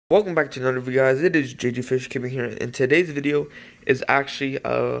Welcome back to another video, guys. It is JJ Fish Keeping here, and today's video is actually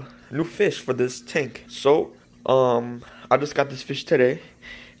a new fish for this tank. So, I just got this fish today.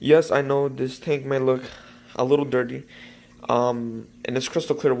 Yes, I know this tank may look a little dirty, and it's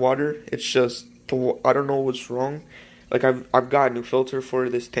crystal clear water. It's just I don't know what's wrong. Like I've got a new filter for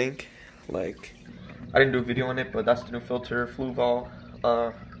this tank. Like I didn't do a video on it, but that's the new filter, Fluval,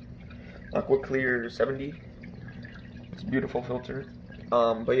 Aqua Clear 70. It's a beautiful filter.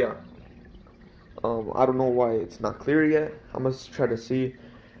 But yeah, I don't know why it's not clear yet. I'm gonna try to see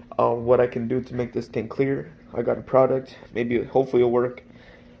what I can do to make this tank clear. I got a product, maybe hopefully it'll work.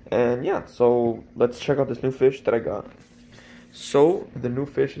 And yeah, so let's check out this new fish that I got. So the new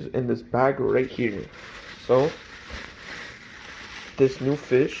fish is in this bag right here. So this new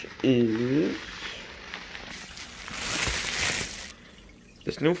fish is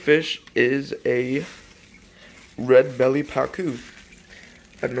a red belly pacu.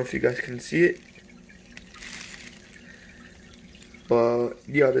 I don't know if you guys can see it, but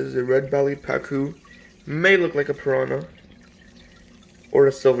yeah, this is a red belly pacu. May look like a piranha or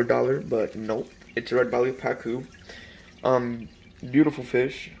a silver dollar, but nope, it's a red belly pacu. Beautiful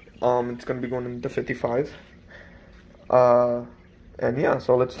fish. It's gonna be going into 55. And yeah,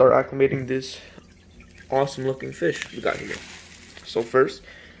 so let's start acclimating this awesome looking fish we got here. So first,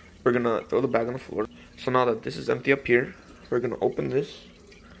 we're gonna throw the bag on the floor. So now that this is empty up here, we're gonna open this.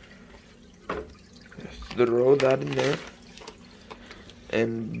 Throw that in there,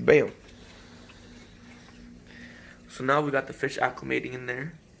 and bam. So now we got the fish acclimating in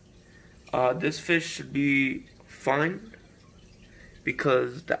there. This fish should be fine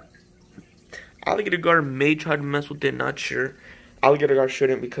because the alligator gar may try to mess with it, not sure. Alligator gar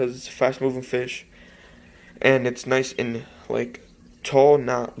shouldn't because it's a fast moving fish and it's nice and like tall,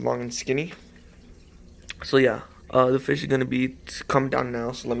 not long and skinny. So yeah, the fish is gonna be come down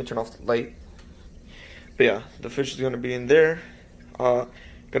now, so let me turn off the light. But yeah, the fish is gonna be in there. Gonna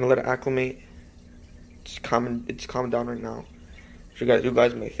let it acclimate. It's calming down right now. So you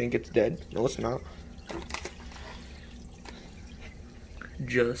guys may think it's dead. No, it's not.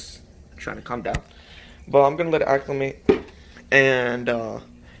 Just trying to calm down. But I'm gonna let it acclimate and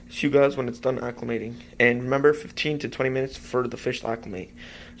see you guys when it's done acclimating. And remember, 15 to 20 minutes for the fish to acclimate.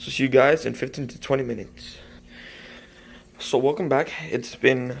 So see you guys in 15 to 20 minutes. So welcome back. It's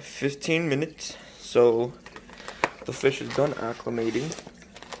been 15 minutes. So the fish is done acclimating.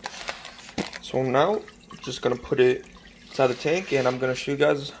 So now just gonna put it inside the tank, and I'm gonna show you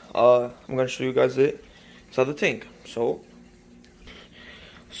guys. It inside the tank. So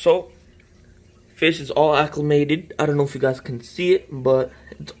fish is all acclimated. I don't know if you guys can see it, but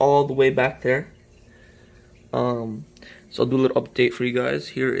it's all the way back there. So I'll do a little update for you guys.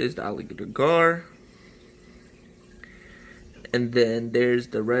 Here is the alligator gar, and then there's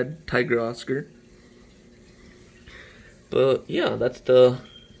the red tiger Oscar. But yeah, that's the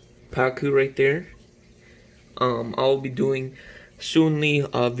pacu right there. I'll be doing soonly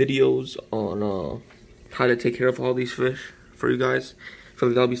videos on how to take care of all these fish for you guys. I feel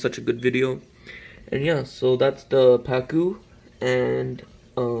like that'll be such a good video. And yeah, so that's the pacu, and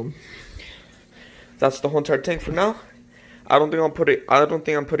that's the whole entire tank for now. I don't think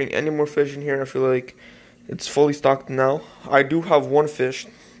I'm putting any more fish in here. I feel like it's fully stocked now. I do have one fish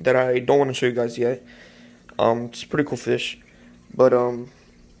that I don't want to show you guys yet. It's a pretty cool fish, but I'm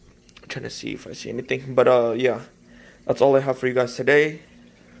trying to see if I see anything. But yeah, that's all I have for you guys today.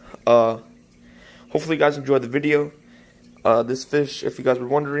 Hopefully you guys enjoyed the video. This fish, if you guys were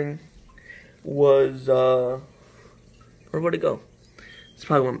wondering, was where'd it go? It's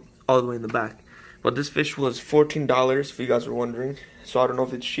probably one all the way in the back. But this fish was $14, if you guys were wondering. So I don't know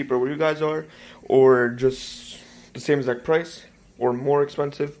if it's cheaper where you guys are, or just the same exact price, or more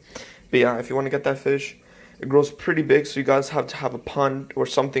expensive. But yeah, if you want to get that fish, it grows pretty big, so you guys have to have a pond or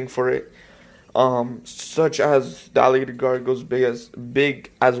something for it. Such as the alligator gar goes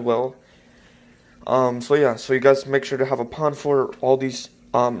big as well. So yeah, so you guys make sure to have a pond for all these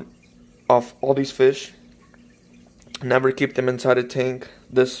fish. Never keep them inside a tank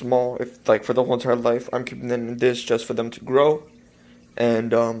this small, if like for the whole entire life. I'm keeping them in this just for them to grow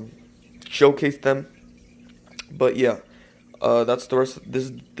and showcase them. But yeah, that's the rest.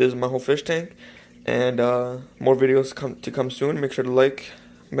 This is my whole fish tank, and more videos come soon. Make sure to like,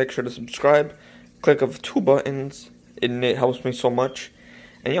 make sure to subscribe, click of 2 buttons, and it helps me so much.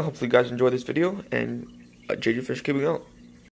 And yeah, hopefully you guys enjoy this video, and JJ Fish keeping out.